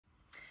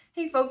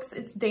Hey folks,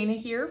 it's Dana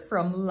here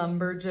from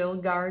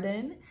Lumberjill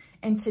Garden,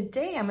 and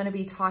today I'm going to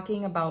be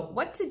talking about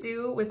what to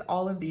do with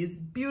all of these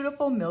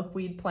beautiful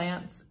milkweed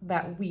plants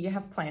that we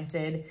have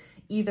planted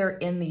either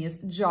in these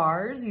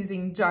jars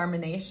using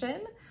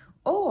germination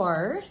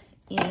or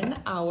in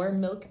our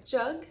milk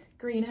jug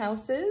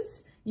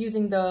greenhouses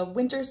using the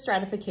winter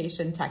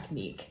stratification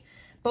technique.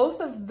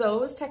 Both of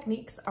those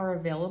techniques are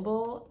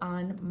available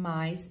on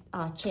my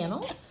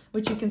channel,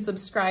 which you can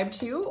subscribe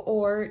to,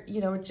 or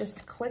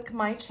just click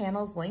my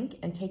channel's link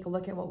and take a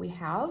look at what we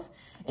have,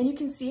 and you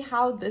can see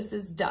how this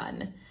is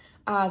done.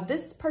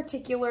 This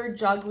particular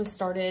jug was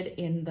started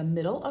in the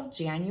middle of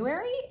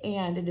January,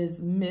 and it is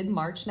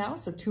mid-March now,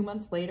 so 2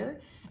 months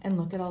later, and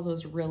look at all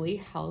those really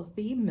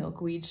healthy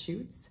milkweed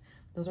shoots.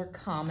 Those are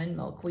common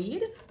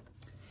milkweed.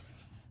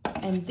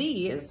 And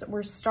these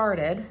were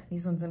started,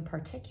 these ones in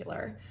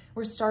particular,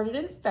 were started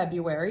in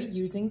February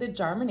using the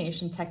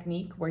germination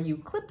technique where you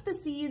clip the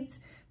seeds,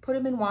 put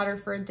them in water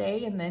for a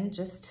day, and then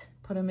just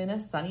put them in a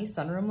sunny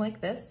sunroom like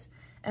this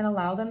and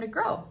allow them to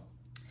grow.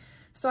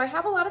 So I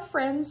have a lot of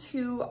friends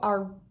who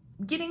are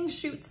getting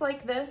shoots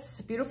like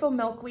this, beautiful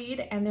milkweed,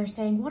 and they're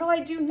saying, what do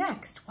I do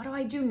next? What do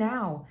I do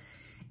now?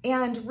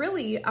 And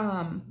really,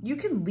 you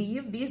can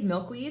leave these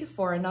milkweed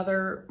for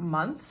another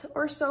month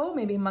or so,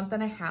 maybe a month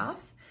and a half.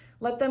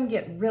 Let them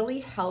get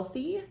really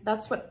healthy.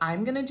 That's what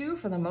I'm gonna do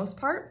for the most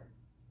part.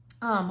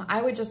 I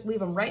would just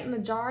leave them right in the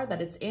jar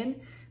that it's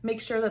in,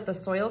 make sure that the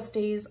soil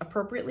stays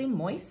appropriately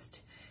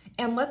moist,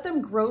 and let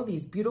them grow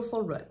these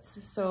beautiful roots.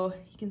 So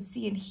you can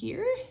see in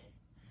here,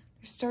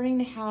 they're starting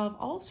to have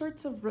all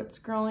sorts of roots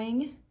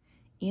growing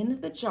in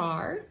the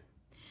jar.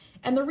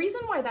 And the reason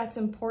why that's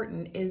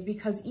important is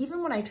because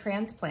even when I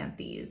transplant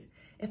these,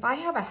 if I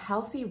have a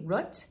healthy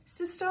root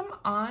system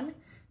on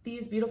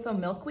these beautiful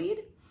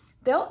milkweed,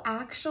 they'll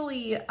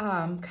actually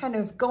kind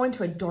of go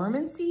into a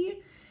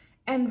dormancy,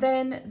 and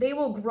then they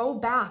will grow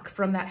back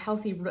from that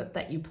healthy root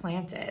that you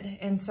planted.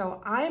 And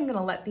so I'm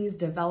gonna let these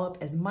develop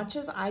as much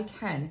as I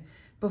can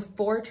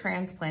before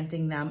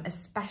transplanting them,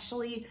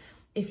 especially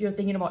if you're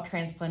thinking about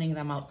transplanting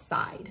them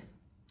outside.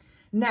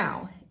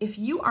 Now, if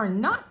you are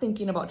not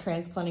thinking about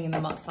transplanting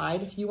them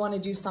outside, if you wanna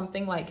do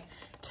something like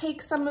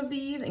take some of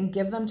these and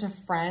give them to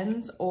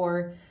friends,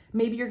 or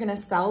maybe you're gonna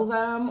sell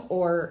them,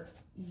 or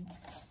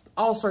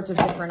all sorts of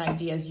different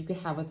ideas you could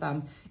have with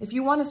them. If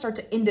you want to start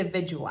to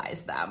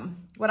individualize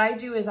them, what I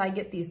do is I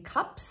get these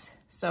cups.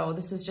 So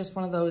this is just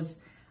one of those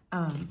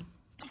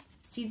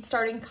seed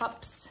starting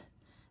cups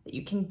that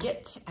you can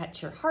get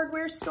at your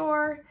hardware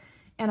store.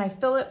 And I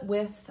fill it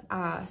with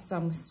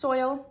some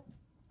soil.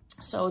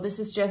 So this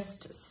is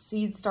just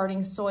seed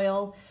starting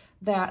soil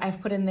that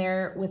I've put in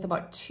there with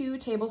about 2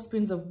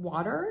 tablespoons of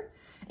water.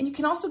 And you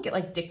can also get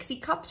like Dixie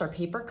cups or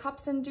paper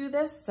cups and do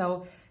this.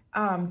 So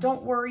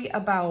don't worry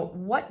about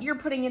what you're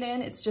putting it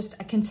in. It's just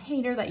a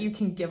container that you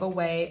can give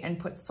away and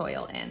put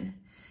soil in.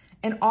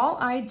 And all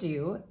I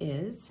do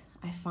is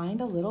I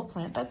find a little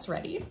plant that's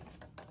ready.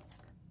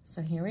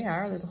 So here we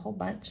are, there's a whole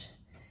bunch.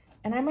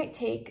 And I might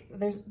take,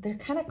 they're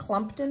kind of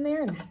clumped in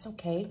there, and that's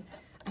okay.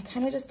 I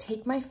kind of just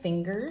take my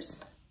fingers,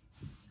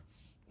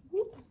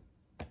 whoop,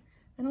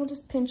 and I'll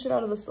just pinch it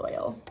out of the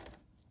soil.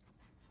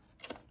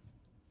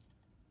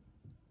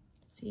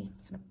 See,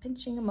 kind of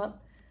pinching them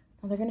up.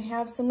 Well, they're gonna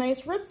have some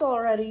nice roots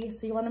already,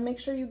 so you wanna make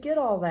sure you get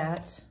all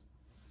that.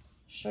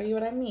 Show you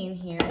what I mean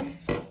here.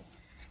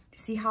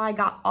 See how I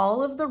got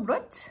all of the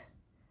root?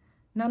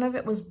 None of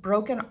it was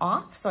broken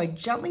off, so I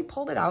gently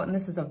pulled it out, and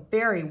this is a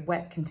very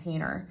wet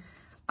container.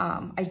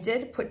 I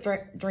did put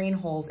drain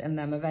holes in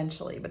them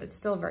eventually, but it's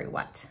still very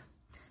wet.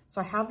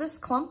 So I have this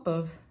clump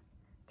of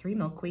 3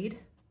 milkweed,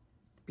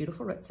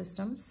 beautiful root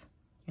systems.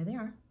 Here they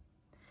are.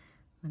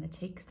 I'm gonna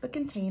take the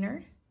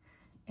container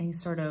and you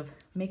sort of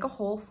make a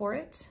hole for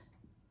it.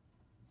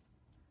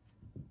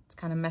 It's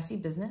kind of messy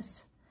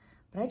business,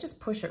 but I just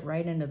push it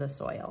right into the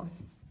soil.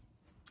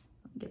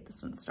 Let me get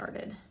this one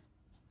started.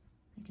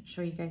 I can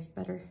show you guys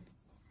better.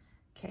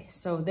 Okay,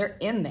 so they're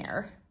in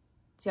there.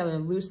 See how they're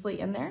loosely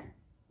in there?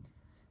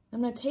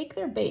 I'm gonna take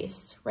their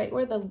base, right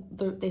where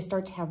they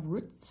start to have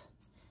roots,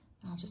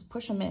 and I'll just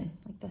push them in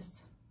like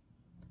this.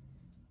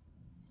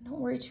 Don't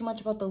worry too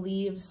much about the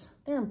leaves.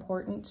 They're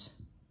important.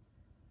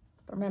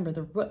 But remember,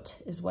 the root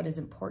is what is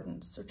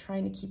important. So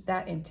trying to keep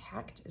that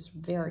intact is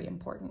very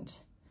important.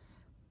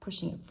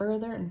 Pushing it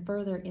further and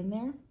further in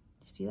there. You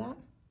see that?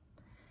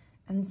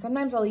 And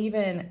sometimes I'll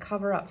even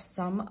cover up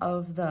some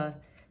of the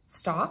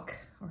stalk,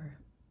 or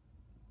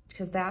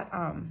because that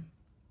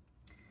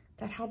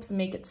helps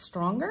make it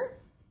stronger.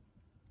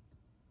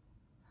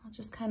 I'll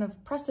just kind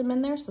of press them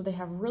in there so they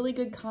have really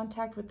good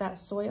contact with that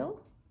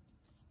soil.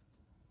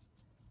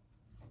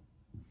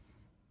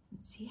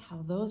 And see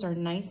how those are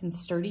nice and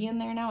sturdy in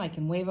there now? I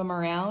can wave them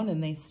around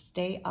and they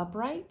stay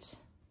upright.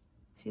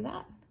 See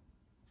that?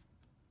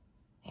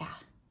 Yeah,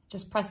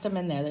 just pressed them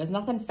in there. There's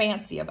nothing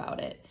fancy about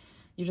it.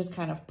 You're just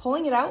kind of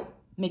pulling it out,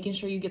 making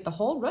sure you get the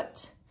whole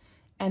root,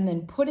 and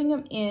then putting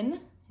them in,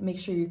 and make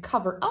sure you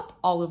cover up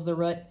all of the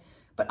root,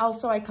 but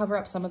also I cover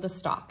up some of the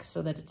stalk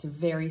so that it's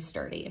very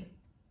sturdy.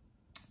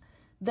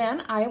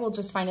 Then I will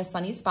just find a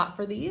sunny spot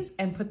for these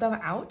and put them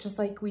out just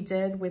like we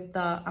did with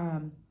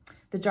the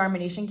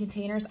germination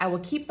containers. I will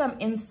keep them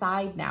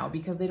inside now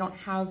because they don't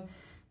have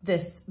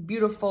this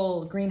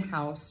beautiful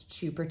greenhouse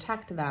to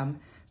protect them.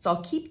 So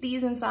I'll keep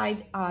these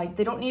inside.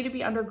 They don't need to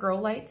be under grow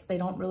lights. They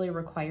don't really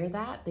require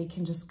that. They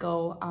can just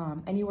go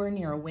anywhere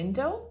near a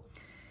window.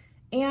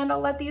 And I'll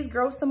let these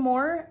grow some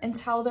more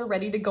until they're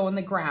ready to go in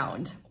the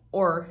ground,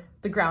 or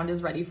the ground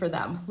is ready for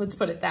them. Let's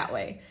put it that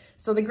way.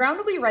 So the ground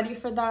will be ready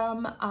for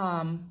them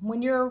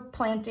when you're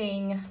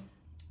planting.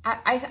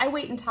 I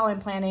wait until I'm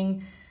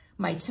planting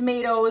my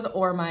tomatoes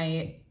or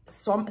my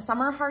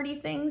summer hardy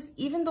things.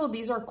 Even though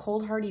these are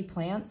cold hardy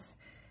plants,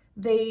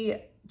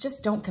 they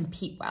just don't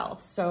compete well.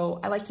 So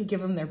I like to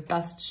give them their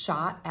best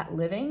shot at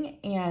living,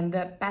 and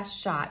the best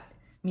shot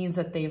means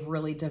that they've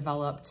really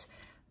developed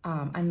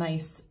a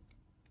nice,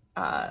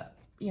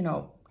 you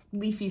know,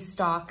 leafy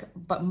stalk,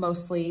 but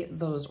mostly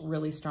those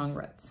really strong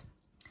roots.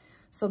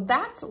 So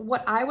that's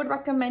what I would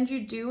recommend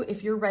you do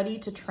if you're ready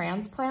to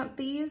transplant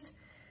these.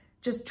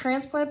 Just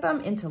transplant them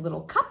into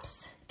little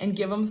cups and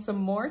give them some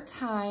more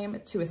time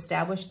to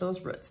establish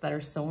those roots that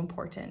are so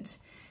important.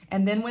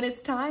 And then when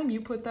it's time,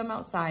 you put them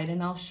outside,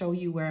 and I'll show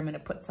you where I'm gonna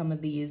put some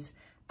of these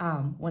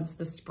once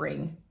the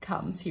spring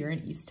comes here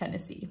in East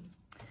Tennessee.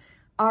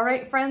 All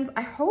right, friends,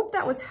 I hope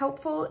that was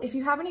helpful. If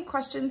you have any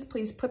questions,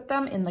 please put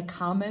them in the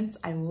comments.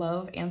 I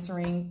love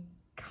answering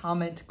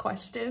comment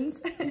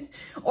questions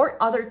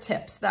or other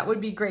tips. That would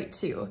be great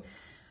too.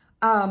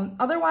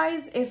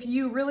 Otherwise, if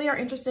you really are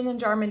interested in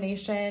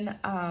germination,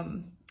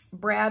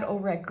 Brad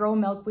over at Grow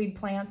Milkweed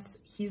Plants,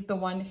 he's the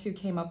one who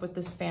came up with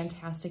this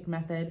fantastic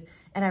method,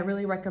 and I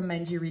really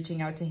recommend you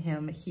reaching out to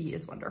him. He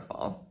is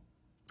wonderful.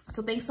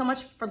 So thanks so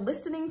much for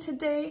listening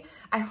today.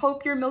 I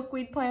hope your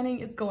milkweed planting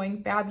is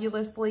going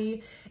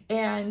fabulously,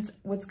 and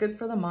what's good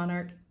for the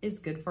monarch is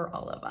good for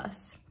all of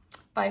us.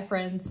 Bye,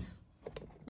 friends.